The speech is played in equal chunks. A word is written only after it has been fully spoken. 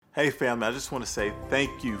Hey family, I just want to say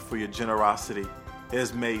thank you for your generosity. It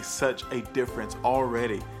has made such a difference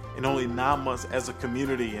already in only 9 months as a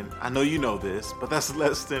community, and I know you know this, but that's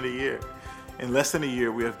less than a year. In less than a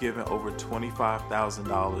year, we have given over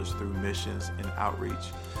 $25,000 through missions and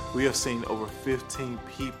outreach. We have seen over 15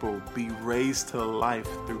 people be raised to life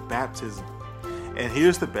through baptism. And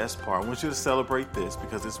here's the best part. I want you to celebrate this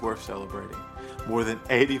because it's worth celebrating. More than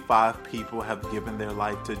 85 people have given their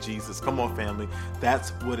life to Jesus. Come on, family. That's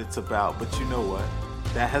what it's about. But you know what?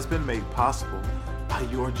 That has been made possible by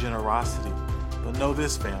your generosity. But know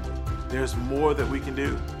this, family. There's more that we can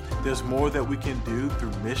do. There's more that we can do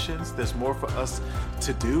through missions. There's more for us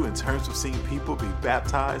to do in terms of seeing people be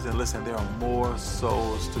baptized. And listen, there are more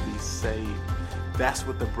souls to be saved. That's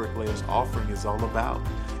what the Bricklayers offering is all about.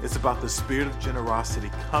 It's about the spirit of generosity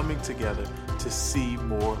coming together to see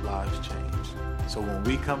more lives change. So when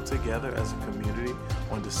we come together as a community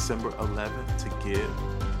on December 11th to give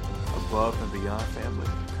above and beyond family,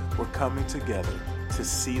 we're coming together to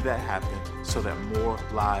see that happen so that more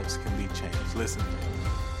lives can be changed. Listen,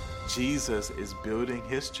 Jesus is building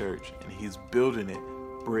his church and he's building it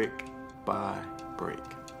brick by brick.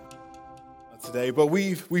 Today, but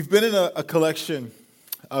we've been in a collection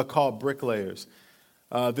called Bricklayers.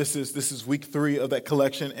 This is week 3 of that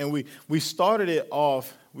collection, and we started it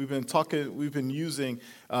off. We've been using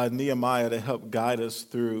Nehemiah to help guide us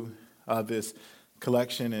through this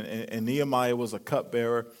collection, and Nehemiah was a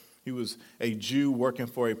cupbearer. He was a Jew working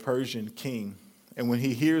for a Persian king, and when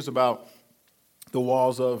he hears about the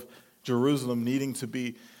walls of Jerusalem needing to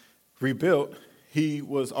be rebuilt,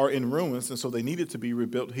 are in ruins, and so they needed to be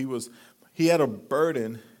rebuilt. He had a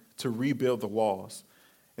burden to rebuild the walls.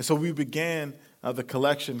 And so we began the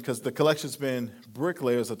collection, because the collection's been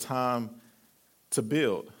Bricklayers, a time to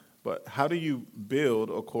build. But how do you build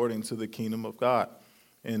according to the kingdom of God?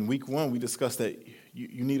 In week 1, we discussed that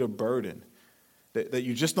you need a burden, that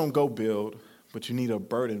you just don't go build, but you need a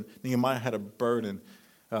burden. Nehemiah had a burden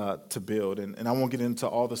to build. And I won't get into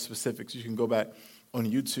all the specifics. You can go back on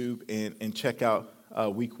YouTube and check out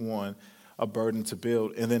week 1, a burden to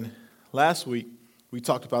build. And then last week, we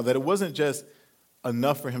talked about that it wasn't just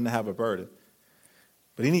enough for him to have a burden,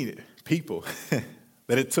 but he needed people,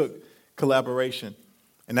 that it took collaboration.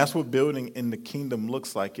 And that's what building in the kingdom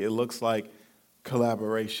looks like. It looks like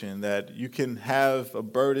collaboration, that you can have a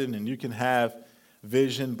burden and you can have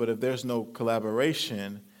vision, but if there's no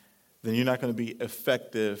collaboration, then you're not going to be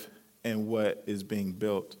effective in what is being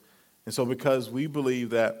built. And so because we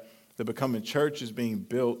believe that the Becoming Church is being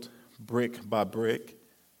built brick by brick,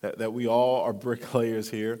 that we all are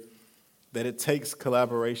bricklayers here, that it takes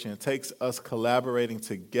collaboration. It takes us collaborating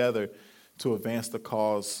together to advance the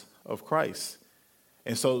cause of Christ.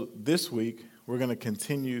 And so this week, we're going to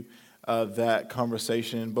continue that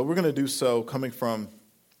conversation, but we're going to do so coming from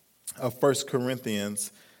 1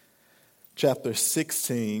 Corinthians chapter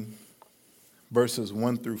 16, verses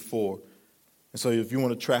 1 through 4. And so if you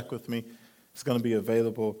want to track with me, it's going to be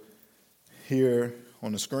available here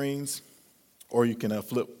on the screens, or you can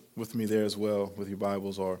flip with me there as well with your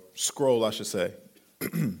Bibles, or scroll, I should say,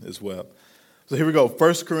 as well. So here we go.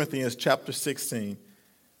 1 Corinthians chapter 16,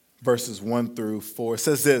 verses 1 through 4. It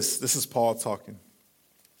says this is Paul talking.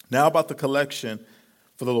 Now about the collection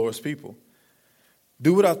for the Lord's people.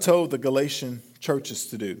 Do what I told the Galatian churches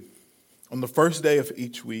to do. On the first day of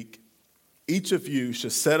each week, each of you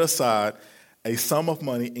should set aside a sum of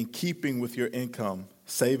money in keeping with your income,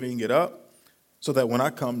 saving it up so that when I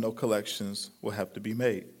come, no collections will have to be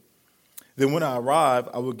made. Then when I arrive,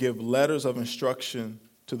 I will give letters of instruction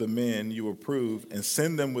to the men you approve and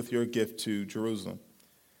send them with your gift to Jerusalem.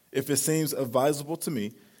 If it seems advisable to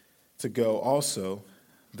me to go also,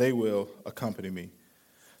 they will accompany me.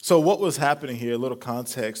 So what was happening here, a little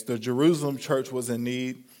context, the Jerusalem church was in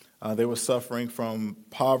need. They were suffering from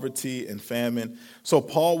poverty and famine. So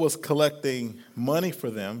Paul was collecting money for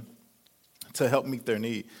them to help meet their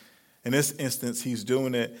need. In this instance, he's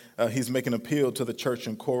doing it. He's making an appeal to the church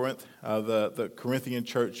in Corinth. The Corinthian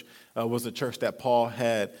church was a church that Paul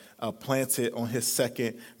had planted on his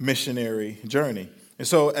second missionary journey. And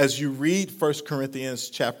so as you read 1 Corinthians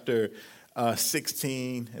chapter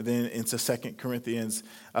 16, and then into 2 Corinthians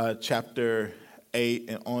chapter 8,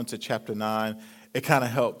 and on to chapter 9, it kind of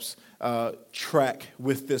helps track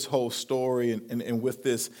with this whole story and with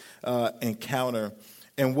this encounter.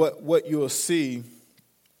 And what you'll see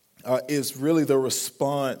is really the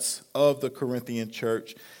response of the Corinthian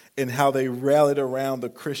church and how they rallied around the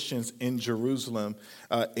Christians in Jerusalem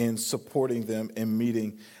in supporting them and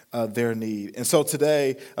meeting their need. And so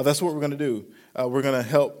today, that's what we're going to do. We're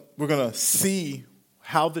going to see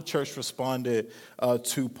how the church responded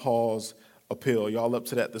to Paul's appeal. Y'all up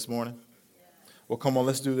to that this morning? Well, come on,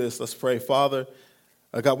 let's do this. Let's pray. Father,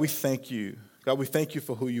 God, we thank you. God, we thank you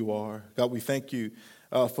for who you are. God, we thank you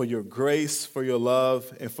for your grace, for your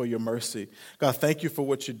love, and for your mercy. God, thank you for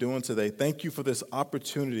what you're doing today. Thank you for this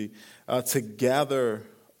opportunity to gather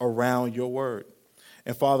around your word.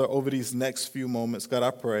 And Father, over these next few moments, God,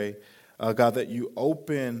 I pray, God, that you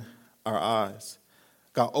open our eyes.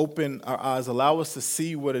 God, open our eyes. Allow us to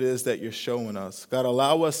see what it is that you're showing us. God,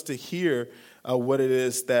 allow us to hear what it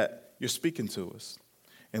is that you're speaking to us.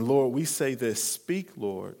 And Lord, we say this, speak,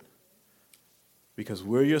 Lord, because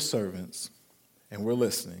we're your servants and we're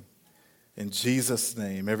listening. In Jesus'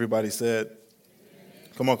 name, everybody said,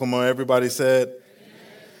 amen. Come on, everybody said,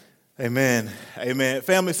 amen. Amen.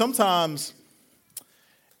 Family, sometimes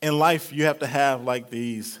in life you have to have like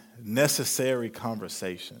these necessary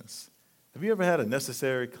conversations. Have you ever had a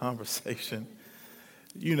necessary conversation?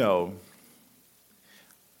 You know,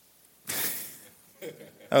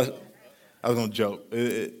 I was going to joke.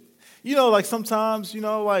 You know, like sometimes, you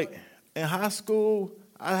know, like in high school,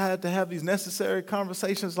 I had to have these necessary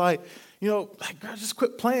conversations like, you know, like, girl, just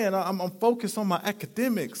quit playing. I'm focused on my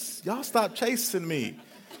academics. Y'all stop chasing me.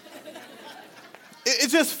 It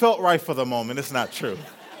just felt right for the moment. It's not true.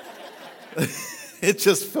 It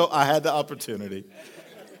just felt I had the opportunity.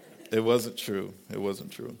 It wasn't true. It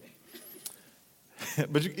wasn't true.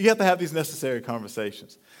 But you have to have these necessary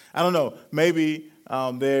conversations. I don't know. Maybe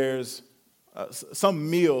there's some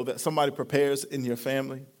meal that somebody prepares in your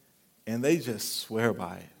family, and they just swear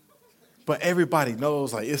by it. But everybody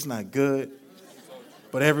knows, like, it's not good.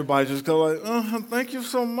 But everybody just go like, oh, thank you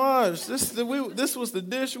so much. This was the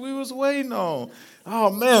dish we was waiting on. Oh,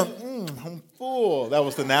 man, I'm full. That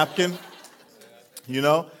was the napkin, you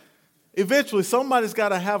know. Eventually, somebody's got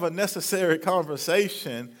to have a necessary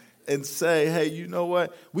conversation and say, hey, you know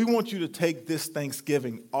what? We want you to take this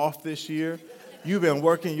Thanksgiving off this year. You've been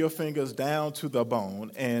working your fingers down to the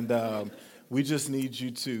bone, and we just need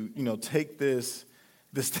you to, you know, take this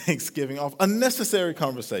Thanksgiving off. A necessary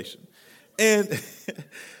conversation. And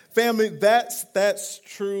family, that's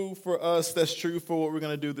true for us. That's true for what we're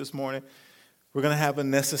going to do this morning. We're going to have a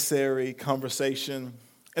necessary conversation.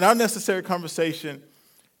 And our necessary conversation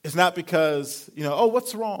is not because, you know, oh,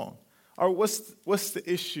 what's wrong? Or what's the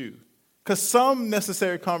issue? Because some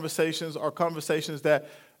necessary conversations are conversations that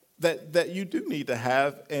you do need to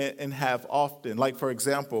have and have often. Like, for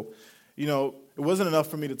example, you know, it wasn't enough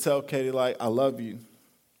for me to tell Katie, like, I love you.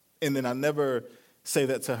 And then I never say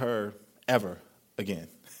that to her ever again.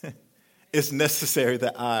 It's necessary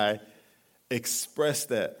that I express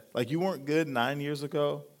that. Like, you weren't good 9 years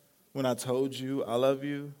ago when I told you I love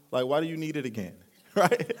you. Like, why do you need it again?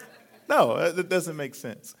 Right? No, it doesn't make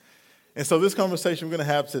sense. And so this conversation we're going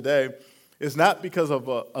to have today is not because of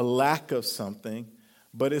a lack of something,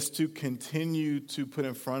 but it's to continue to put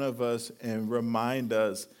in front of us and remind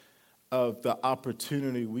us of the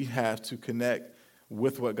opportunity we have to connect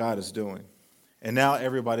with what God is doing. And now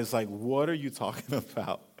everybody's like, what are you talking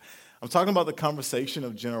about? I'm talking about the conversation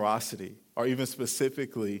of generosity, or even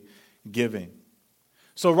specifically giving.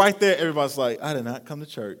 So right there, everybody's like, I did not come to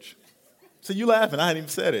church. So you laughing, I hadn't even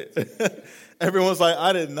said it. Everyone's like,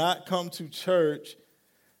 I did not come to church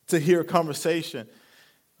to hear a conversation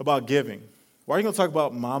about giving. Why are you going to talk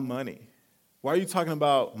about my money? Why are you talking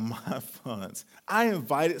about my funds? I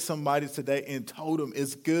invited somebody today and told them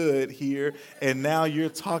it's good here, and now you're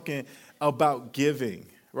talking about giving,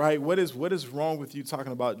 right? What is wrong with you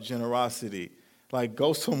talking about generosity? Like,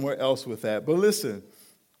 go somewhere else with that. But listen,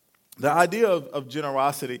 the idea of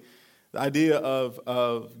generosity, the idea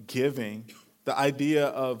of giving, the idea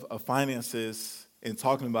of finances and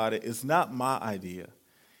talking about it is not my idea.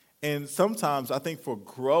 And sometimes I think for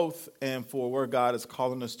growth and for where God is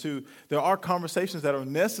calling us to, there are conversations that are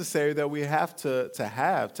necessary that we have to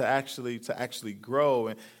have to actually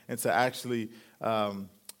grow and to actually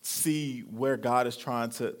see where God is trying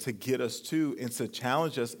to get us to and to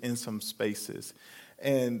challenge us in some spaces.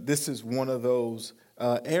 And this is one of those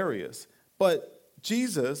areas. But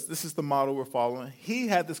Jesus, this is the model we're following. He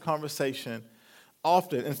had this conversation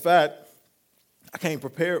often. In fact, I came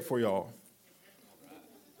prepared for y'all.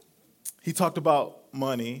 He talked about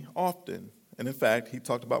money often. And in fact, he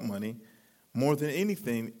talked about money more than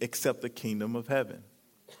anything except the kingdom of heaven.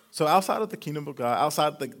 So outside of the kingdom of God,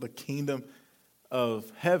 outside the kingdom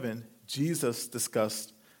of heaven, Jesus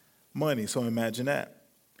discussed money. So imagine that.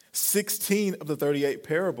 16 of the 38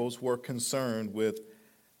 parables were concerned with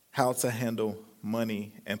how to handle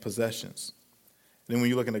money and possessions. And then when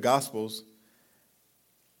you look in the Gospels,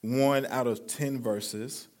 1 out of 10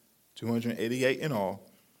 verses, 288 in all,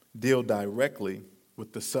 deal directly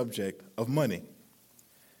with the subject of money.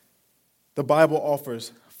 The Bible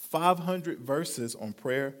offers 500 verses on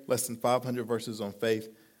prayer, less than 500 verses on faith,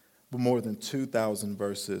 but more than 2,000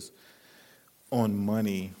 verses on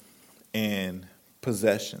money and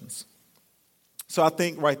possessions. So I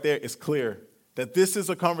think right there it's clear that this is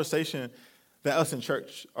a conversation that us in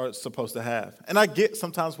church are supposed to have. And I get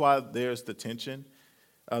sometimes why there's the tension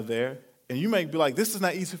there. And you may be like, this is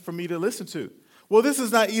not easy for me to listen to. Well, this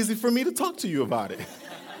is not easy for me to talk to you about it.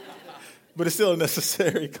 But it's still a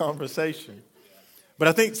necessary conversation. But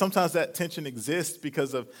I think sometimes that tension exists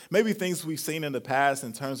because of maybe things we've seen in the past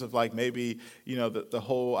in terms of like maybe, the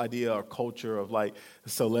whole idea or culture of like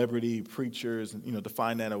celebrity preachers,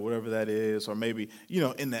 define that or whatever that is. Or maybe,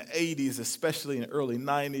 in the 80s, especially in the early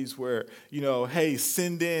 90s where, hey,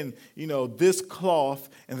 send in, this cloth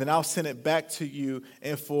and then I'll send it back to you.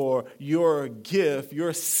 And for your gift,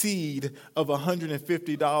 your seed of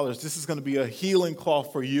 $150, this is going to be a healing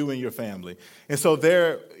cloth for you and your family. And so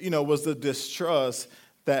there, was the distrust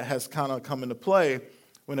that has kind of come into play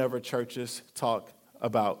whenever churches talk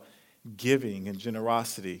about giving and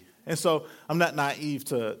generosity. And so I'm not naive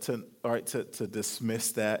to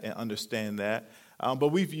dismiss that and understand that. But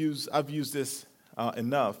I've used this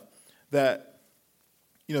enough that,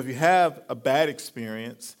 if you have a bad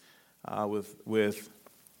experience with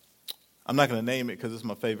I'm not going to name it because it's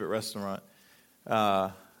my favorite restaurant.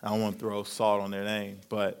 I don't want to throw salt on their name,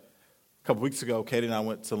 but a couple weeks ago, Katie and I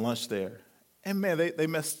went to lunch there. And man, they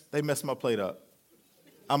messed my plate up.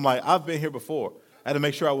 I'm like, I've been here before. I had to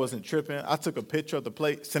make sure I wasn't tripping. I took a picture of the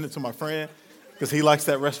plate, sent it to my friend, because he likes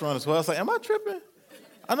that restaurant as well. I was like, am I tripping?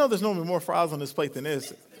 I know there's normally more fries on this plate than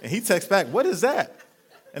this. And he texts back, what is that?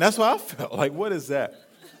 And that's why I felt like, what is that?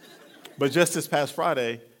 But just this past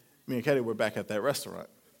Friday, me and Katie were back at that restaurant.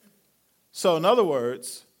 So in other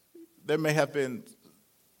words, there may have been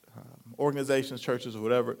organizations, churches, or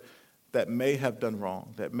whatever, that may have done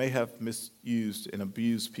wrong, that may have misused and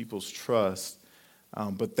abused people's trust,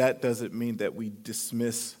 but that doesn't mean that we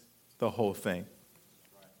dismiss the whole thing.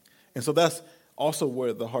 And so that's also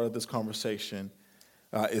where the heart of this conversation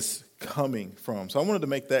is coming from. So I wanted to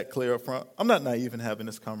make that clear up front. I'm not naive in having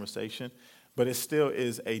this conversation, but it still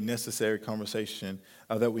is a necessary conversation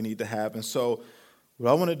that we need to have. And so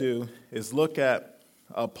what I want to do is look at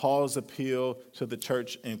Paul's appeal to the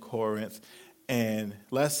church in Corinth. And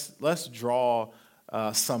let's draw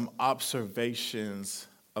some observations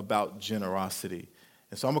about generosity.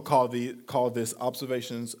 And so I'm going to call this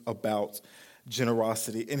observations about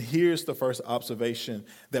generosity. And here's the first observation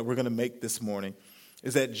that we're going to make this morning,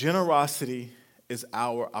 is that generosity is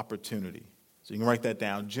our opportunity. So you can write that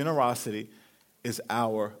down. Generosity is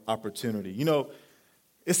our opportunity.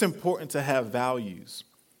 It's important to have values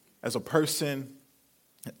as a person,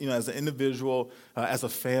 as an individual, as a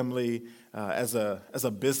family, as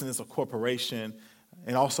a business, a corporation,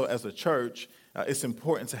 and also as a church. It's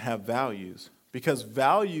important to have values because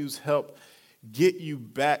values help get you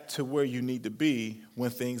back to where you need to be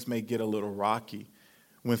when things may get a little rocky,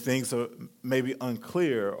 when things are maybe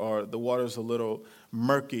unclear or the water's a little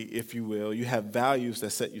murky, if you will. You have values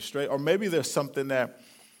that set you straight. Or maybe there's something that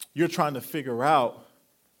you're trying to figure out.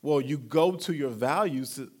 Well, you go to your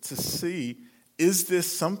values to see, is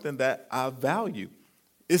this something that I value?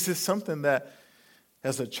 Is this something that,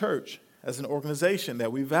 as a church, as an organization,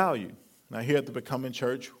 that we value? Now, here at the Becoming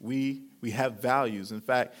Church, we have values. In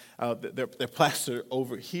fact, they're plastered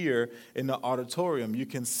over here in the auditorium. You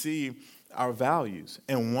can see our values.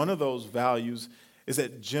 And one of those values is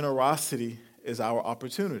that generosity is our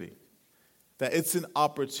opportunity. That it's an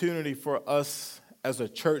opportunity for us as a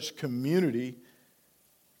church community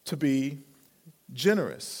to be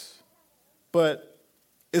generous. But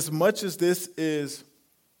as much as this is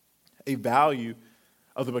a value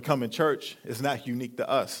of the Becoming Church, it's not unique to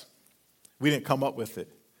us. We didn't come up with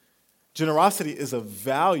it. Generosity is a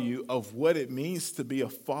value of what it means to be a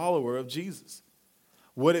follower of Jesus,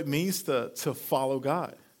 what it means to follow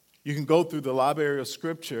God. You can go through the library of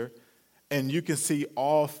Scripture, and you can see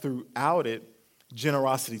all throughout it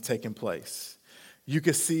generosity taking place. You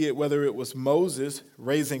could see it whether it was Moses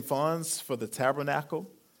raising funds for the tabernacle,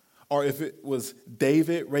 or if it was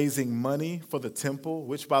David raising money for the temple,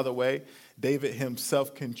 which, by the way, David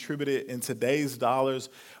himself contributed in today's dollars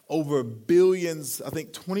over billions, I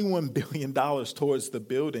think $21 billion towards the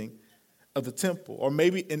building of the temple. Or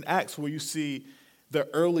maybe in Acts where you see the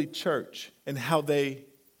early church and how they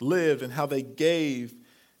lived and how they gave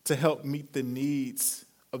to help meet the needs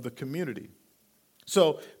of the community.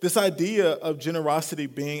 So this idea of generosity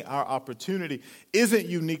being our opportunity isn't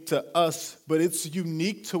unique to us, but it's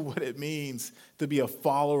unique to what it means to be a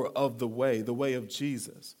follower of the way of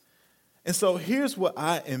Jesus. And so here's what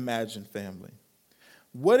I imagine, family.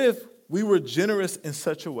 What if we were generous in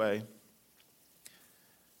such a way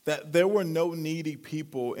that there were no needy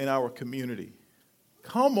people in our community.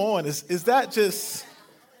 Come on, does that just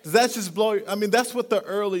blow? I mean, that's what the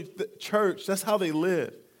early church, that's how they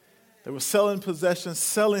lived. They were selling possessions,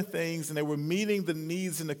 selling things, and they were meeting the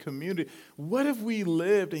needs in the community. What if we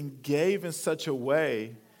lived and gave in such a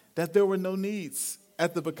way that there were no needs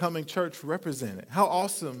at the Becoming Church represented? How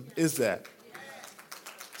awesome is that?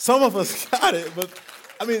 Some of us got it, but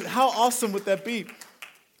I mean, how awesome would that be?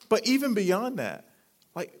 But even beyond that,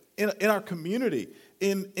 like in our community,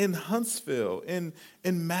 in Huntsville, in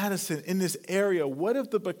Madison, in this area, what if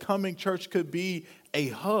the Becoming Church could be a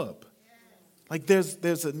hub? Like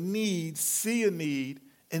there's a need, see a need,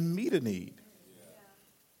 and meet a need.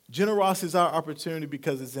 Generosity is our opportunity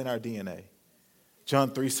because it's in our DNA.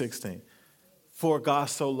 John 3:16. For God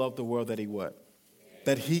so loved the world that he what?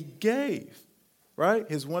 That he gave, right?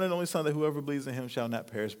 His one and only Son, that whoever believes in him shall not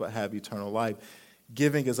perish but have eternal life.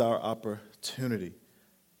 Giving is our opportunity.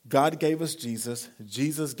 God gave us Jesus.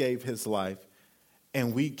 Jesus gave his life.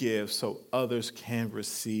 And we give so others can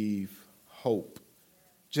receive hope.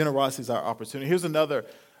 Generosity is our opportunity. Here's another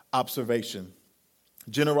observation.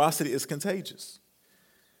 Generosity is contagious.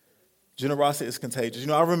 Generosity is contagious. You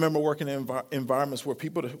know, I remember working in environments where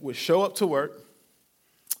people would show up to work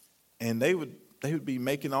and they would be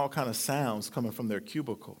making all kind of sounds coming from their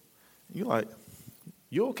cubicle. You're like,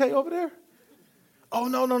 you okay over there? Oh,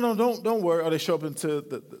 no, don't worry. Or they show up into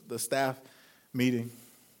the staff meeting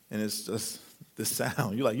and it's just this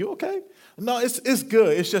sound. You're like, you okay? No, it's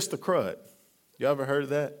good. It's just the crud. You ever heard of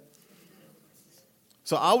that?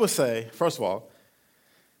 So I would say, first of all,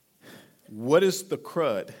 what is the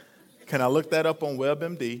crud? Can I look that up on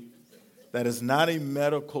WebMD? That is not a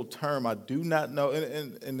medical term. I do not know.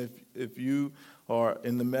 And if you are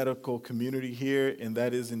in the medical community here, and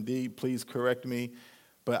that is indeed, please correct me.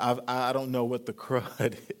 But I don't know what the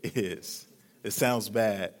crud is. It sounds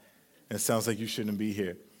bad. It sounds like you shouldn't be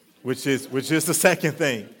here, which is the second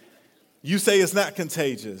thing. You say it's not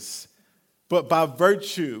contagious. But by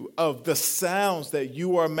virtue of the sounds that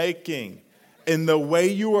you are making and the way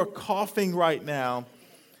you are coughing right now,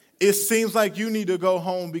 it seems like you need to go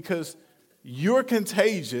home because you're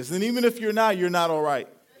contagious. And even if you're not all right.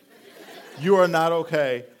 You are not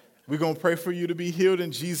okay. We're going to pray for you to be healed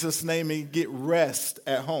in Jesus' name and get rest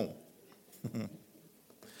at home.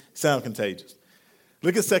 Sound contagious.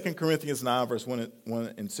 Look at 2 Corinthians 9, verse 1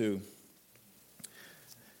 and 2.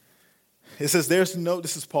 It says,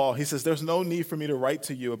 this is Paul. He says, there's no need for me to write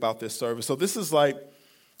to you about this service. So this is like,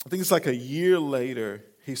 I think it's like a year later,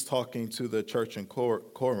 he's talking to the church in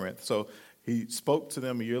Corinth. So he spoke to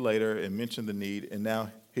them a year later and mentioned the need. And now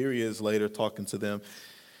here he is later talking to them.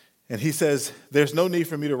 And he says, there's no need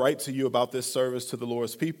for me to write to you about this service to the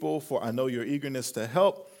Lord's people, for I know your eagerness to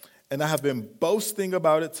help. And I have been boasting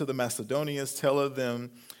about it to the Macedonians, telling them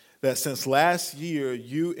that since last year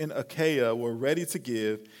you in Achaia were ready to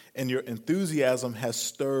give, and your enthusiasm has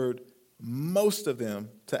stirred most of them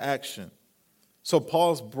to action. So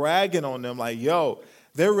Paul's bragging on them like, yo,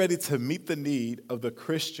 they're ready to meet the need of the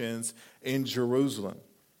Christians in Jerusalem.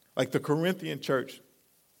 Like the Corinthian church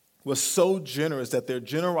was so generous that their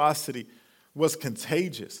generosity was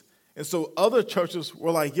contagious. And so other churches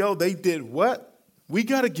were like, yo, they did what? We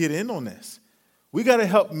got to get in on this. We got to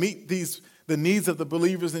help meet the needs of the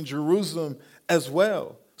believers in Jerusalem as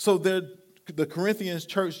well. So the Corinthian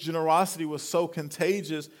church generosity was so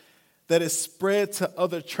contagious that it spread to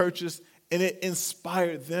other churches and it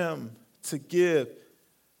inspired them to give.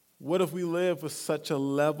 What if we live with such a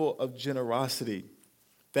level of generosity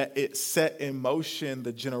that it set in motion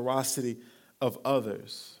the generosity of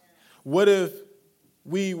others? What if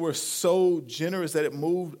we were so generous that it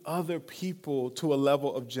moved other people to a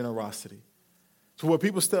level of generosity? So where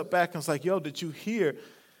people step back and it's like, yo, did you hear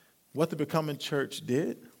what the Becoming Church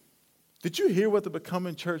did? Did you hear what the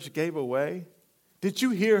Becoming Church gave away? Did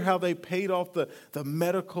you hear how they paid off the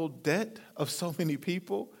medical debt of so many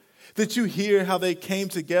people? Did you hear how they came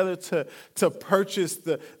together to purchase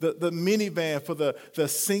the minivan for the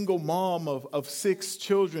single mom of 6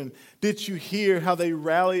 children? Did you hear how they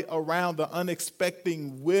rallied around the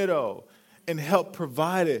unexpected widow and helped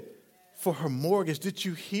provide it for her mortgage? Did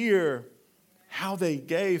you hear how they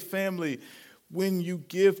gave? Family, when you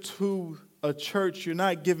give to a church, you're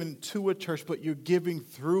not giving to a church, but you're giving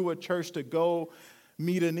through a church to go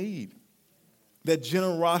meet a need. That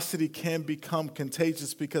generosity can become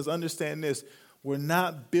contagious because understand this, we're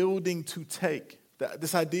not building to take.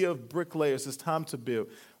 This idea of bricklayers, it's time to build.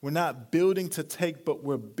 We're not building to take, but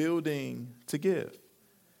we're building to give.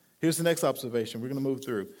 Here's the next observation. We're going to move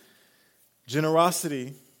through.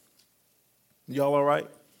 Generosity, y'all all right?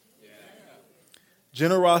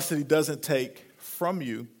 Generosity doesn't take from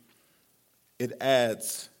you, it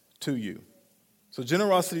adds to you. So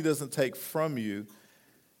generosity doesn't take from you,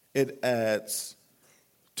 it adds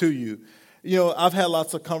to you. You know, I've had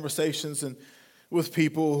lots of conversations with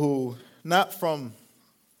people who, not from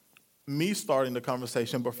me starting the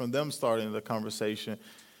conversation, but from them starting the conversation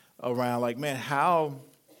around like, man,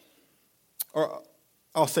 or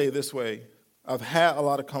I'll say it this way, I've had a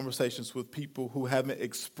lot of conversations with people who haven't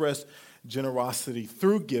expressed generosity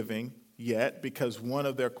through giving yet, because one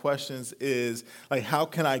of their questions is, like, how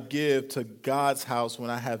can I give to God's house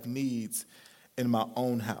when I have needs in my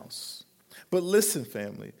own house? But listen,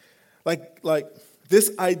 family, like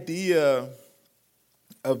this idea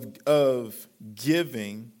of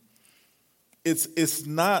giving, it's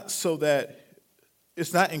not so that,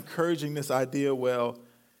 it's not encouraging this idea, well,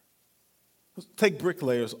 take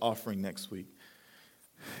bricklayers offering next week.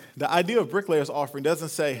 The idea of bricklayers offering doesn't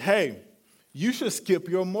say, hey, you should skip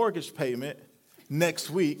your mortgage payment next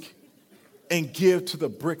week and give to the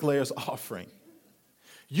bricklayers offering.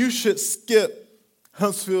 You should skip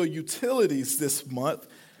Huntsville utilities this month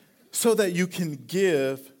so that you can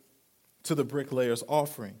give to the bricklayers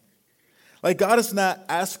offering. Like, God is not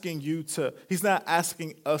asking He's not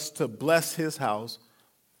asking us to bless his house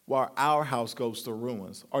while our house goes to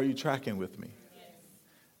ruins. Are you tracking with me? Yes.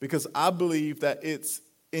 Because I believe that it's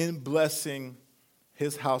in blessing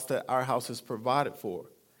his house that our house is provided for.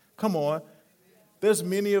 Come on. There's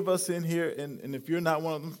many of us in here, and if you're not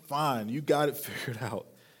one of them, fine, you got it figured out.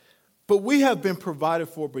 But we have been provided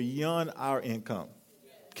for beyond our income.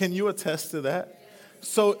 Can you attest to that?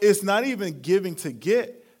 So it's not even giving to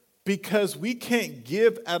get, because we can't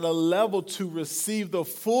give at a level to receive the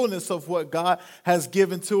fullness of what God has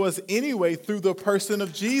given to us anyway through the person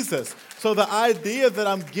of Jesus. So the idea that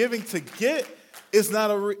I'm giving to get is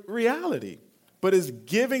not a reality, but is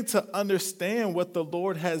giving to understand what the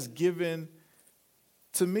Lord has given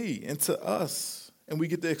to me and to us. And we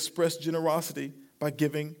get to express generosity by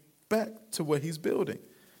giving back to what he's building.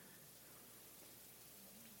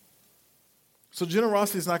 So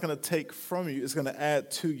generosity is not going to take from you, it's going to add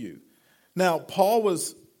to you. Now,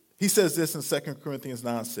 he says this in 2 Corinthians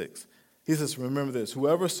 9:6. He says, remember this,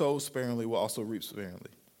 whoever sows sparingly will also reap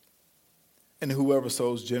sparingly. And whoever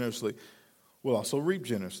sows generously will also reap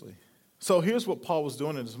generously. So here's what Paul was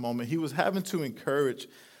doing in this moment. He was having to encourage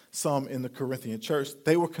some in the Corinthian church.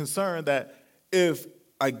 They were concerned that if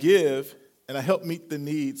I give and I help meet the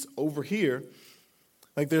needs over here,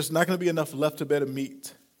 like, there's not going to be enough left to better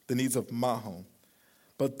meet the needs of my home.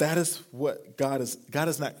 But that is what God is. God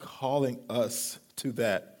is not calling us to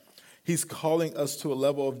that. He's calling us to a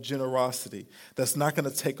level of generosity that's not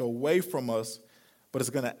going to take away from us, but it's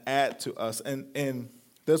going to add to us. And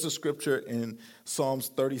there's a scripture in Psalms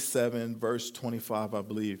 37, verse 25, I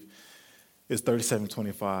believe. It's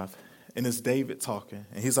 37:25. And it's David talking.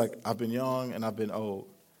 And he's like, I've been young and I've been old,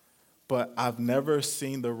 but I've never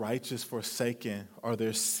seen the righteous forsaken or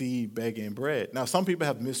their seed begging bread. Now, some people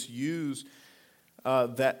have misused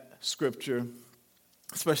that scripture,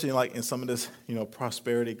 especially like in some of this,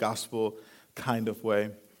 prosperity gospel kind of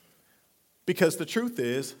way. Because the truth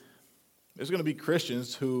is, there's going to be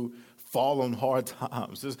Christians who fall on hard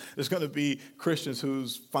times. There's going to be Christians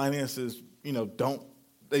whose finances,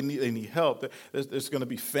 they need help. There's going to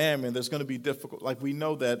be famine. There's going to be difficult. Like, we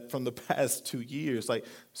know that from the past 2 years.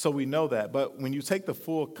 So we know that. But when you take the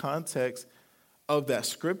full context of that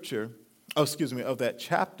scripture, of that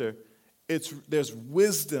chapter, there's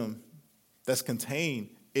wisdom that's contained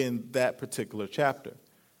in that particular chapter.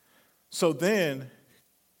 So then,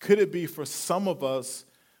 could it be for some of us,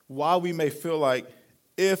 while we may feel like,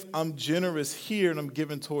 if I'm generous here and I'm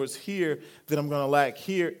giving towards here, then I'm going to lack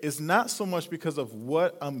here, it's not so much because of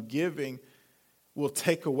what I'm giving will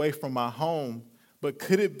take away from my home, but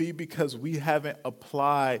could it be because we haven't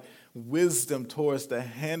applied wisdom towards the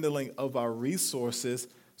handling of our resources?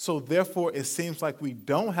 So therefore, it seems like we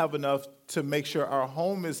don't have enough to make sure our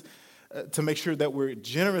home is, to make sure that we're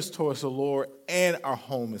generous towards the Lord and our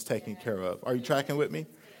home is taken care of. Are you tracking with me?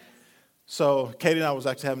 So Katie and I was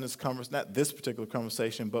actually having this conversation, not this particular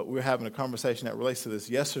conversation, but we were having a conversation that relates to this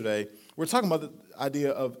yesterday. We're talking about the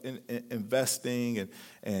idea of investing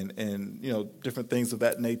and different things of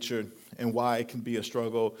that nature, and why it can be a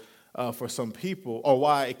struggle for some people, or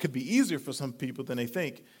why it could be easier for some people than they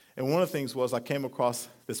think. And one of the things was, I came across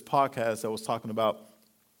this podcast that was talking about,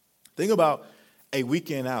 think about a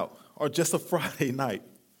weekend out or just a Friday night.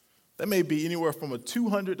 That may be anywhere from a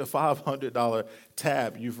 $200 to $500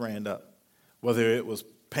 tab you've ran up. Whether it was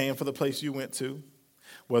paying for the place you went to,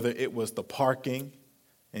 whether it was the parking,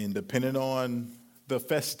 and depending on the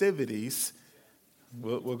festivities,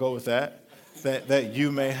 we'll go with that. that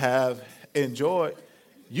you may have enjoyed.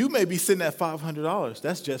 You may be sitting at $500.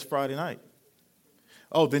 That's just Friday night.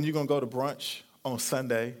 Oh, then you're going to go to brunch on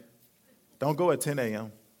Sunday. Don't go at 10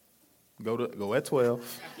 a.m. Go at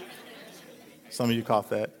 12. Some of you caught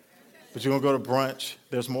that. But you're going to go to brunch.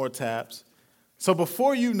 There's more taps. So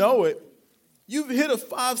before you know it, you've hit a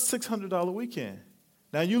 $500-$600 weekend.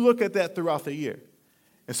 Now you look at that throughout the year.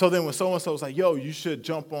 And so then when so-and-so is like, yo, you should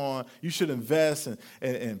jump on, you should invest in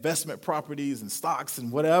investment properties and stocks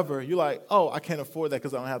and whatever, you're like, oh, I can't afford that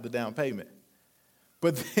because I don't have the down payment.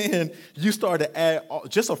 But then you start to add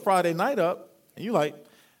just a Friday night up, and you're like,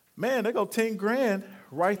 man, there go 10 grand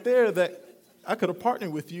right there that I could have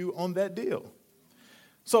partnered with you on that deal.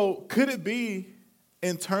 So could it be,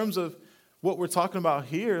 in terms of what we're talking about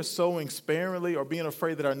here, sowing sparingly or being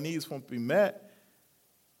afraid that our needs won't be met,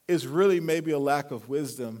 is really maybe a lack of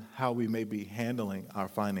wisdom how we may be handling our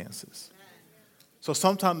finances. So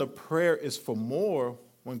sometimes the prayer is for more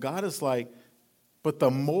when God is like, but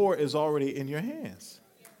the more is already in your hands.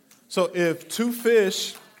 So if two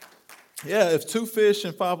fish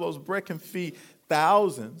and 5 loaves of bread can feed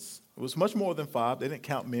thousands, it was much more than 5. They didn't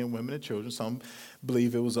count men, women, and children. Some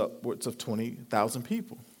believe it was upwards of 20,000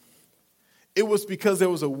 people. It was because there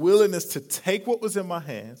was a willingness to take what was in my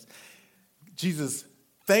hands. Jesus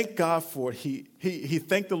thanked God for it. He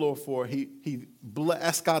thanked the Lord for it. He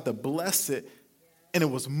asked God to bless it, and it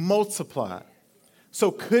was multiplied.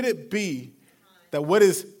 So could it be that what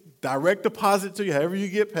is direct deposit to you, however you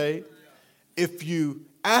get paid, if you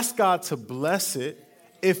ask God to bless it,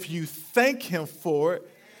 if you thank him for it,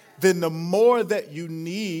 then the more that you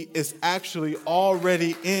need is actually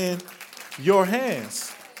already in your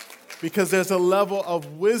hands. Because there's a level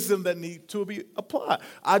of wisdom that needs to be applied.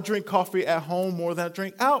 I drink coffee at home more than I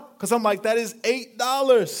drink out. Because I'm like, that is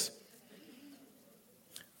 $8.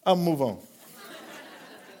 I'll move on.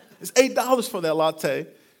 It's $8 for that latte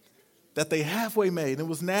that they halfway made. And it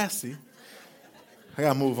was nasty. I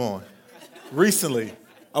got to move on. Recently,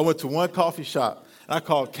 I went to one coffee shop. And I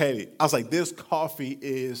called Katie. I was like, this coffee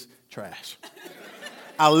is trash.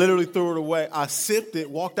 I literally threw it away. I sipped it,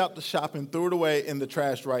 walked out the shop, and threw it away in the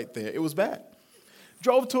trash right there. It was bad.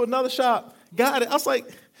 Drove to another shop, got it. I was like,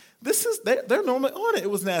 they're normally on it.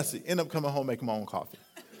 It was nasty. Ended up coming home, making my own coffee.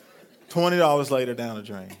 $20 later, down the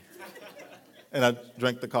drain. And I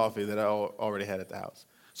drank the coffee that I already had at the house.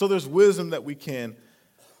 So there's wisdom that we can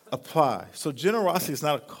apply. So generosity is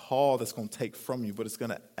not a call that's going to take from you, but it's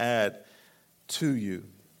going to add to you.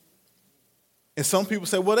 And some people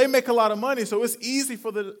say, well, they make a lot of money, so it's easy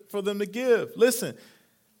for them to give. Listen,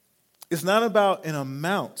 it's not about an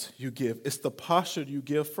amount you give. It's the posture you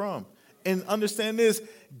give from. And understand this,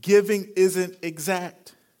 giving isn't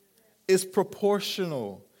exact. It's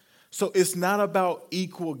proportional. So it's not about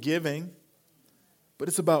equal giving, but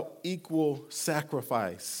it's about equal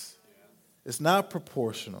sacrifice. It's not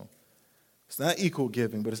proportional. It's not equal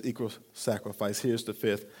giving, but it's equal sacrifice. Here's the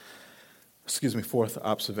fourth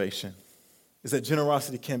observation, is that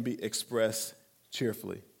generosity can be expressed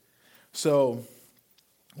cheerfully. So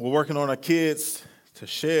we're working on our kids to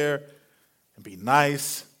share and be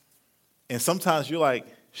nice. And sometimes you're like,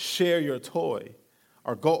 share your toy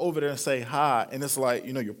or go over there and say hi. And it's like,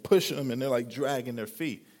 you're pushing them and they're like dragging their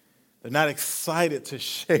feet. They're not excited to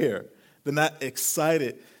share. They're not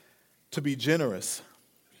excited to be generous.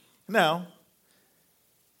 Now,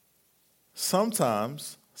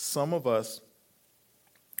 sometimes some of us,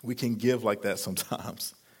 we can give like that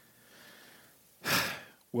sometimes.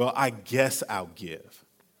 Well, I guess I'll give.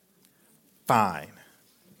 Fine.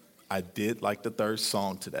 I did like the third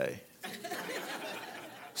song today.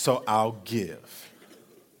 So I'll give.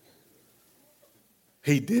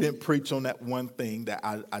 He didn't preach on that one thing that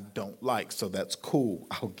I don't like, so that's cool.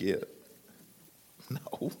 I'll give.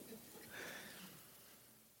 No.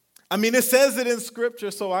 I mean, it says it in Scripture,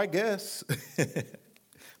 so I guess.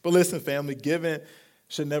 But listen, family, giving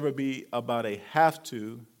should never be about a have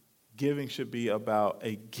to. Giving should be about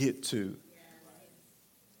a get to.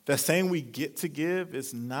 That saying we get to give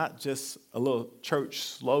is not just a little church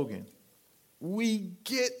slogan. We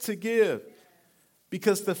get to give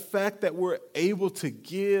because the fact that we're able to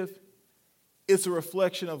give is a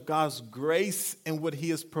reflection of God's grace and what he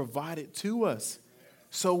has provided to us.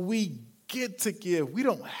 So we get to give. We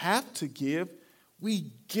don't have to give.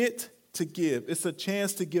 We get to give. It's a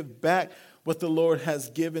chance to give back what the Lord has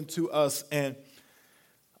given to us. And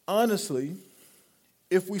honestly,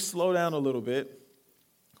 if we slow down a little bit,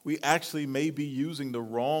 we actually may be using the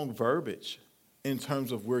wrong verbiage in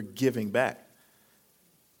terms of we're giving back.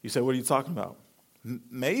 You say, what are you talking about?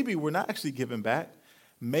 Maybe we're not actually giving back.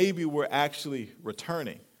 Maybe we're actually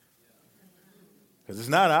returning. Because it's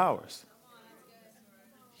not ours.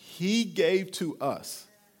 he gave to us.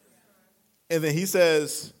 And then he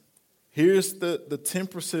says, here's the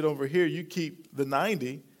 10% over here. You keep the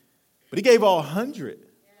 90. But he gave all 100%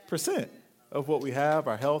 of what we have,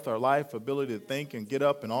 our health, our life, ability to think and get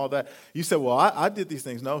up and all that. You said, well, I did these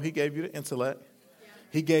things. No, he gave you the intellect.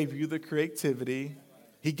 He gave you the creativity.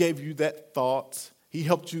 He gave you that thought. He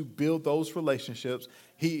helped you build those relationships.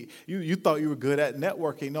 You thought you were good at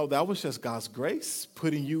networking. No, that was just God's grace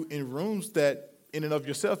putting you in rooms that in and of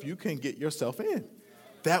yourself you can get yourself in.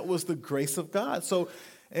 That was the grace of God. So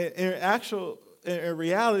in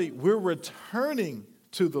reality, we're returning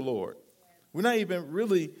to the Lord. We're not even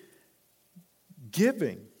really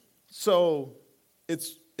giving. So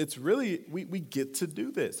it's really, we get to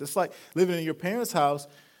do this. It's like living in your parents' house.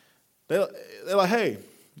 They're like, hey,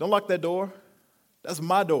 don't lock that door. That's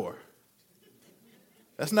my door.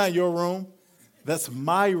 That's not your room. That's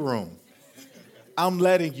my room. I'm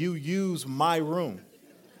letting you use my room.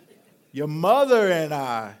 Your mother and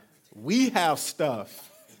I, we have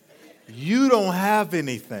stuff. You don't have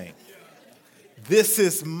anything. This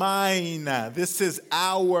is mine. This is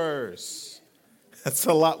ours. That's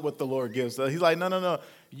a lot what the Lord gives us. He's like, no.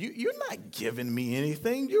 You're not giving me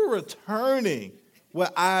anything. You're returning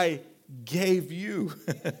what I gave you.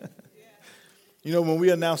 You know, when we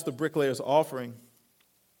announced the Bricklayers offering,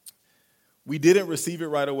 we didn't receive it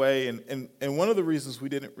right away. And one of the reasons we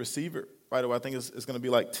didn't receive it right away, I think it's going to be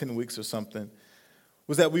like 10 weeks or something,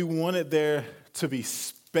 was that we wanted there to be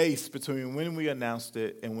space between when we announced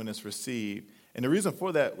it and when it's received. And the reason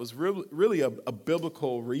for that was really a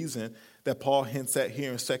biblical reason that Paul hints at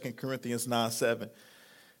here in 2 Corinthians 9:7.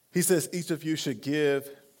 He says, each of you should give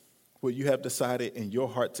what you have decided in your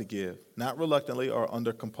heart to give, not reluctantly or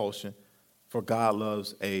under compulsion, for God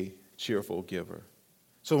loves a cheerful giver.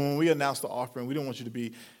 So when we announce the offering, we don't want you to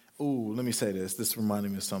be, let me say this. This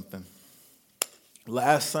reminded me of something.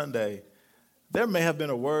 Last Sunday, there may have been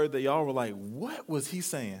a word that y'all were like, what was he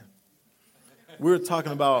saying? We were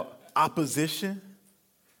talking about opposition.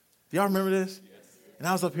 Y'all remember this? Yes. And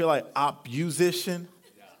I was up here like opposition.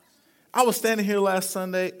 I was standing here last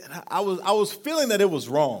Sunday, and I was feeling that it was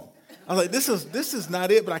wrong. I was like, this is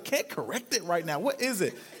not it, but I can't correct it right now. What is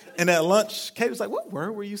it? And at lunch, Kate was like, what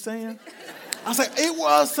word were you saying? I was like, it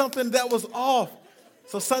was something that was off.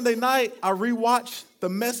 So Sunday night, I rewatched the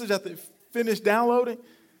message after it finished downloading,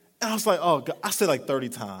 and I was like, oh, God. I said like 30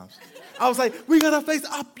 times. I was like, we got to face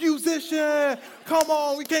opposition. Come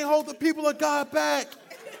on, we can't hold the people of God back.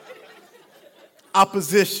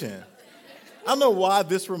 Opposition. I don't know why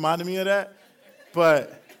this reminded me of that,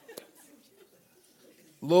 but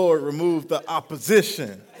Lord, remove the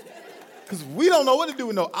opposition. Because we don't know what to do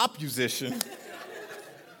with no opposition.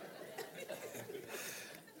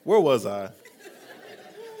 Where was I?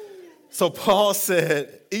 So Paul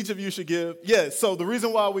said, each of you should give. Yeah, so the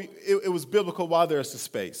reason why it was biblical while there's a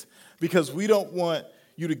space. Because we don't want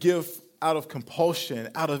you to give out of compulsion,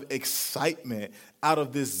 out of excitement, out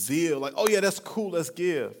of this zeal. Like, oh, yeah, that's cool, let's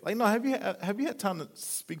give. Like, no, have you had time to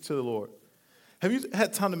speak to the Lord? Have you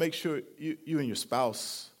had time to make sure you and your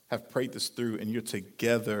spouse have prayed this through and you're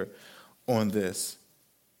together on this?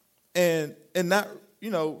 And not,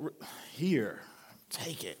 here,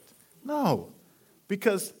 take it. No,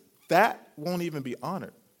 because that won't even be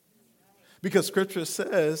honored. Because Scripture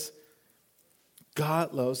says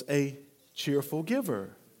God loves a cheerful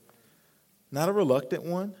giver, not a reluctant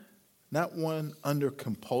one, not one under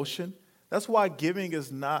compulsion. That's why giving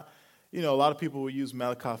is not, a lot of people will use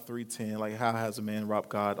Malachi 3:10, like how has a man robbed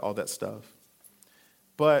God, all that stuff.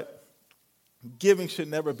 But giving should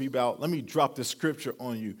never be about, let me drop this scripture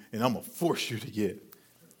on you and I'm going to force you to give.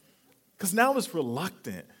 Because now it's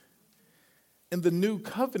reluctant. And the new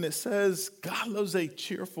covenant says God loves a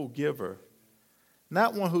cheerful giver.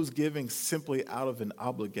 Not one who's giving simply out of an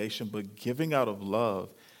obligation, but giving out of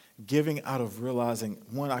love, giving out of realizing,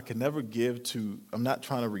 one, I can never give to, I'm not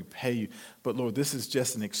trying to repay you, but Lord, this is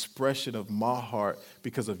just an expression of my heart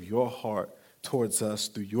because of your heart towards us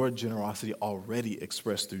through your generosity already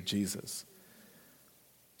expressed through Jesus.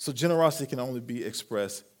 So generosity can only be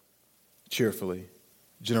expressed cheerfully.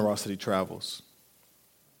 Generosity travels.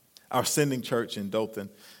 Our sending church in Dothan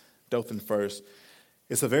First,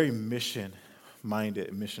 it's a very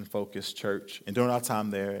mission-minded, mission-focused church. And during our time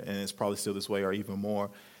there, and it's probably still this way or even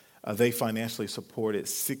more, they financially supported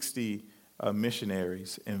 60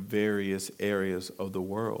 missionaries in various areas of the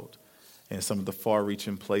world and some of the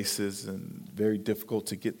far-reaching places and very difficult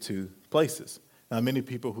to get to places. Now, many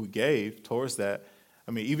people who gave towards that,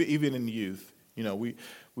 even in the youth,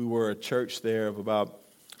 we were a church there of about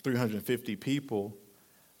 350 people,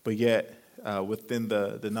 but yet within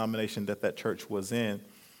the denomination that church was in,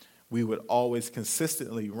 we would always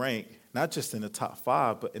consistently rank, not just in the top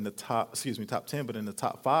 5, but in the top 10, but in the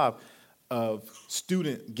top 5 of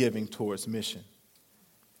student giving towards mission.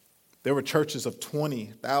 There were churches of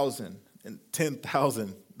 20,000 and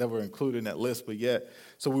 10,000 that were included in that list, but yet,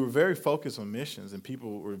 so we were very focused on missions, and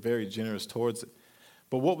people were very generous towards it.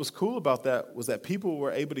 But what was cool about that was that people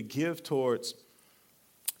were able to give towards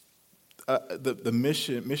the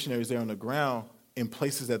missionaries there on the ground in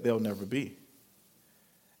places that they'll never be.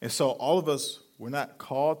 And so all of us, we're not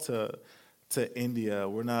called to India.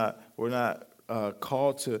 We're not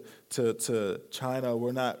called to China.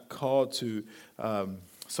 We're not called to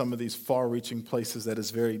some of these far-reaching places that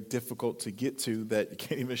is very difficult to get to, that you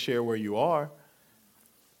can't even share where you are.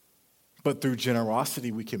 But through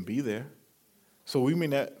generosity, we can be there. So we may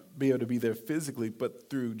not be able to be there physically, but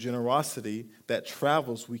through generosity that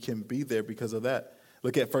travels, we can be there because of that.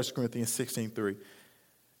 Look at 1 Corinthians 16:3.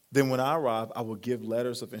 Then when I arrive, I will give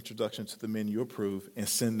letters of introduction to the men you approve and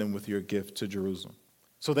send them with your gift to Jerusalem.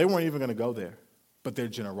 So they weren't even going to go there, but their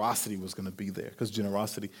generosity was going to be there because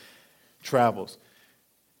generosity travels.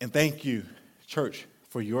 And thank you, church,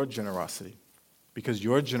 for your generosity, because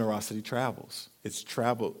your generosity travels. It's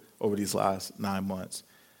traveled over these last 9 months.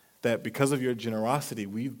 That because of your generosity,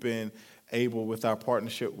 we've been able, with our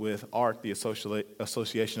partnership with ARC, the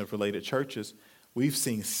Association of Related Churches, we've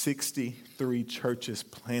seen 63 churches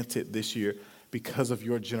planted this year because of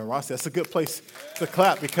your generosity. That's a good place to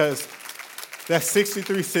clap, because that's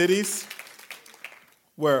 63 cities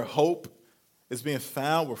where hope is being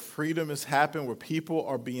found, where freedom is happening, where people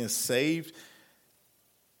are being saved.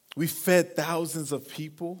 We fed thousands of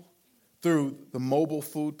people through the mobile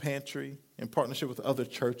food pantry in partnership with other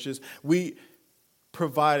churches. We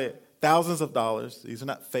provided thousands of dollars. These are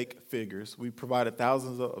not fake figures. We provided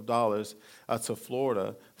thousands of dollars to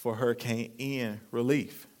Florida for Hurricane Ian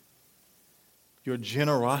relief. Your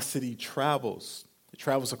generosity travels. It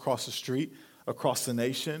travels across the street, across the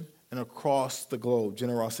nation, and across the globe.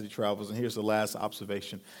 Generosity travels. And here's the last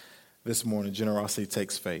observation this morning. Generosity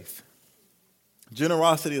takes faith.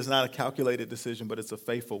 Generosity is not a calculated decision, but it's a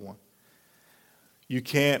faithful one. You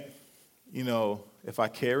can't, if I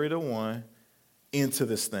carry the one into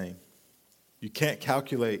this thing, you can't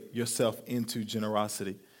calculate yourself into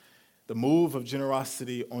generosity. The move of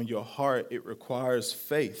generosity on your heart, it requires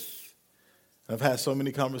faith. I've had so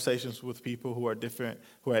many conversations with people who are at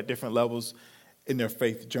different levels in their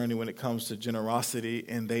faith journey when it comes to generosity,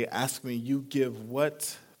 and they ask me, you give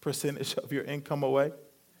what percentage of your income away?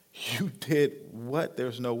 You did what?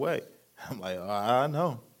 There's no way. I'm like, I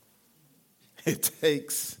know. It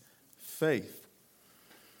takes faith.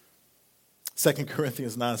 2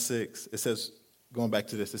 Corinthians 9:6, it says, going back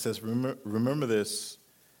to this, it says, remember this,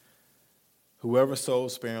 whoever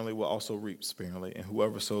sows sparingly will also reap sparingly, and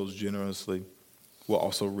whoever sows generously will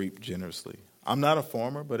also reap generously. I'm not a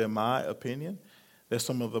farmer, but in my opinion, they're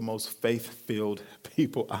some of the most faith-filled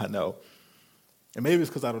people I know. And maybe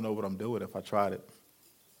it's because I don't know what I'm doing if I tried it.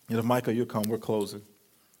 If Michael, you'll come, we're closing.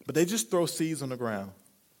 But they just throw seeds on the ground,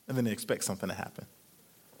 and then they expect something to happen.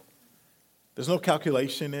 There's no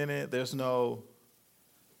calculation in it.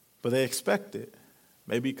 But they expect it.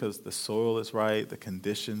 Maybe because the soil is right, the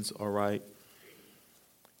conditions are right.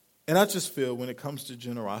 And I just feel when it comes to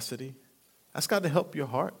generosity, that's got to help your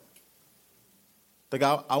heart. Like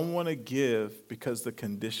I want to give because the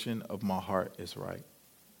condition of my heart is right.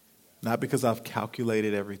 Not because I've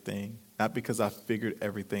calculated everything, not because I've figured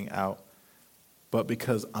everything out, but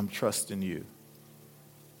because I'm trusting you.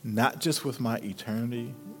 Not just with my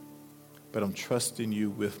eternity, but I'm trusting you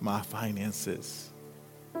with my finances.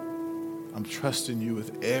 I'm trusting you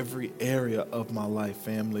with every area of my life,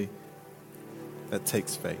 family. That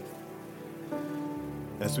takes faith.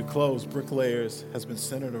 As we close, Bricklayers has been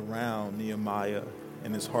centered around Nehemiah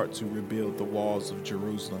and his heart to rebuild the walls of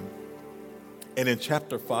Jerusalem. And in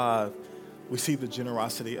chapter 5, we see the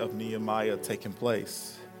generosity of Nehemiah taking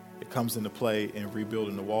place. It comes into play in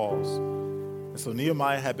rebuilding the walls. And so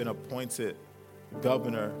Nehemiah had been appointed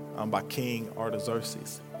governor by King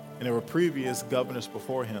Artaxerxes. And there were previous governors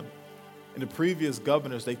before him. And the previous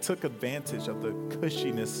governors, they took advantage of the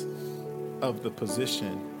cushiness of the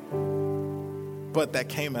position. But that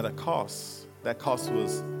came at a cost. That cost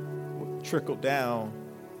was trickled down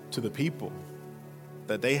to the people.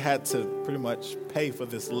 That they had to pretty much pay for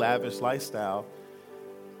this lavish lifestyle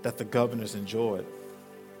that the governors enjoyed.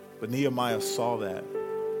 But Nehemiah saw that,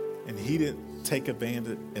 and he didn't take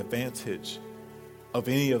advantage of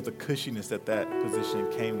any of the cushiness that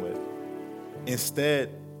position came with. Instead,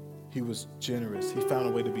 he was generous. He found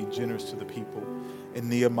a way to be generous to the people. In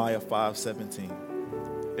Nehemiah 5:17,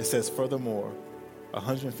 it says, furthermore,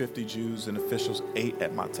 150 Jews and officials ate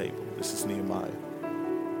at my table. This is Nehemiah.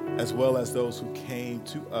 As well as those who came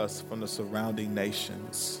to us from the surrounding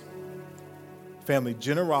nations. Family,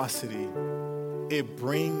 generosity, it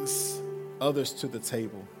brings others to the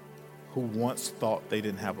table who once thought they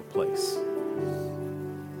didn't have a place.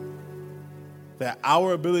 That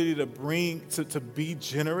our ability to be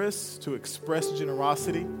generous, to express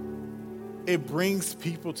generosity, it brings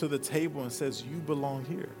people to the table and says, you belong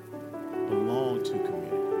here, belong to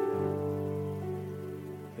community.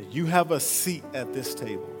 That you have a seat at this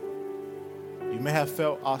table. You may have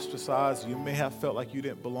felt ostracized. You may have felt like you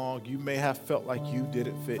didn't belong. You may have felt like you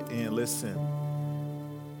didn't fit in. Listen,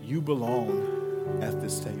 you belong at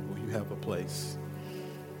this table. You have a place.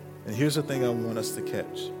 And here's the thing I want us to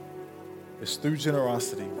catch. It's through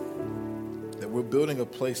generosity that we're building a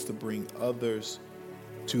place to bring others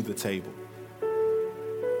to the table.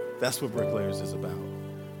 That's what Bricklayers is about.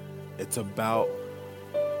 It's about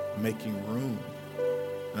making room.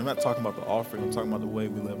 And I'm not talking about the offering. I'm talking about the way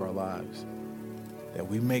we live our lives. That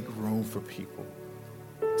we make room for people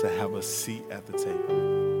to have a seat at the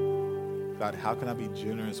table. God, how can I be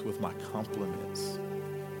generous with my compliments?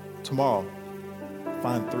 Tomorrow,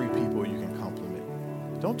 find 3 people you can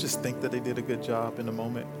compliment. Don't just think that they did a good job in the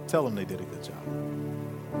moment. Tell them they did a good job.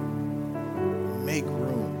 Make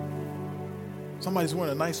room. Somebody's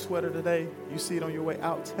wearing a nice sweater today. You see it on your way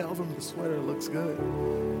out. Tell them the sweater looks good.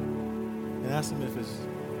 And ask them if it's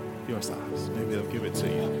your size. Maybe they'll give it to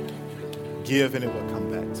you. Give and it will come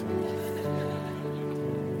back to you.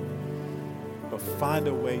 But find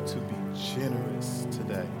a way to be generous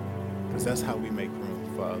today, because that's how we make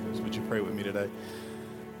room for others. Would you pray with me today?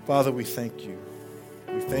 Father, we thank you.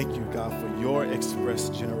 We thank you, God, for your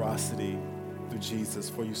expressed generosity through Jesus,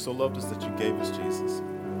 for you so loved us that you gave us Jesus.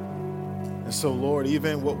 And so, Lord,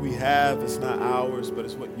 even what we have is not ours, but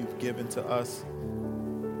it's what you've given to us.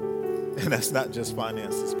 And that's not just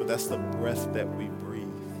finances, but that's the breath that we breathe.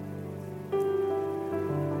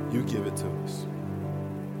 You give it to us.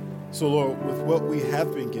 So, Lord, with what we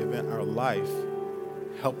have been given, our life,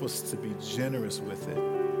 help us to be generous with it,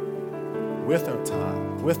 with our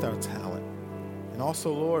time, with our talent, and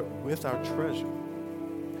also, Lord, with our treasure.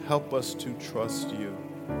 Help us to trust you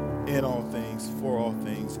in all things, for all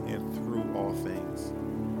things, and through all things.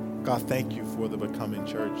 God, thank you for the Becoming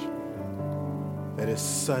Church. That is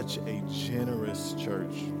such a generous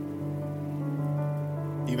church.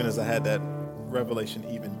 Even as I had that revelation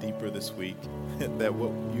even deeper this week, that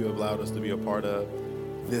what you have allowed us to be a part of,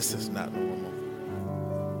 this is not normal.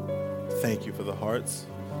 Thank you for the hearts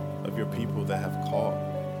of your people that have caught,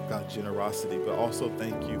 God, generosity, but also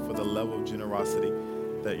thank you for the level of generosity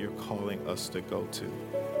that you're calling us to go to.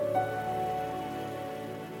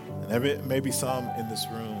 And there may be some in this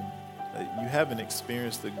room that you haven't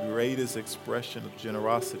experienced the greatest expression of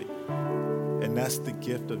generosity, and that's the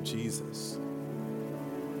gift of Jesus.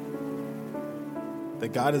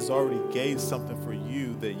 That God has already gave something for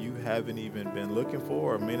you that you haven't even been looking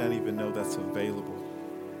for or may not even know that's available.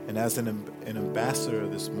 And as an ambassador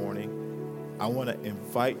this morning, I want to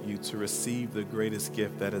invite you to receive the greatest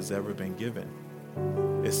gift that has ever been given.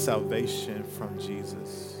 It's salvation from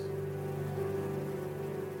Jesus.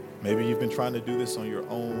 Maybe you've been trying to do this on your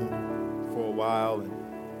own for a while and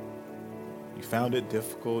you found it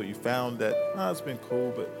difficult. You found that, it's been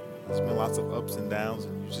cool, but there's been lots of ups and downs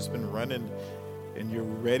and you've just been running and you're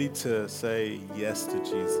ready to say yes to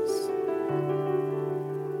Jesus.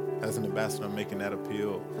 As an ambassador, I'm making that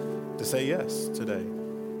appeal to say yes today.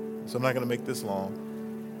 So I'm not going to make this long.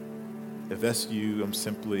 If that's you, I'm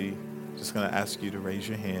simply just going to ask you to raise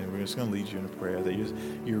your hand. We're just going to lead you in a prayer that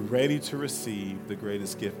you're ready to receive the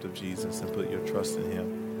greatest gift of Jesus and put your trust in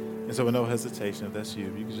him. And so with no hesitation, if that's you,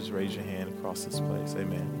 if you can just raise your hand across this place.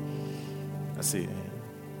 Amen. I see your hand.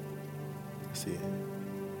 I see your hand.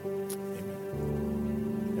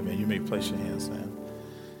 Amen. Amen. You may place your hands down.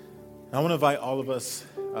 I want to invite all of us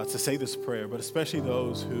to say this prayer, but especially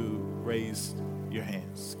those who raised your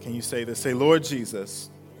hands. Can you say this? Say, Lord Jesus,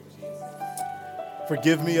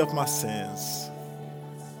 forgive me of my sins.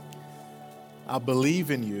 I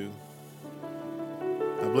believe in you.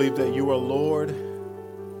 I believe that you are Lord,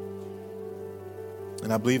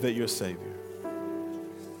 and I believe that you're Savior.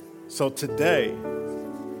 So today,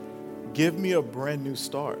 give me a brand new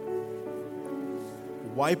start.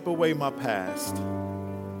 Wipe away my past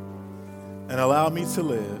and allow me to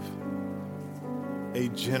live a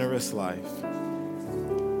generous life.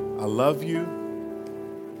 I love you,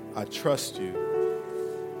 I trust you,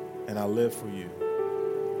 and I live for you.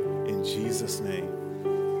 In Jesus' name.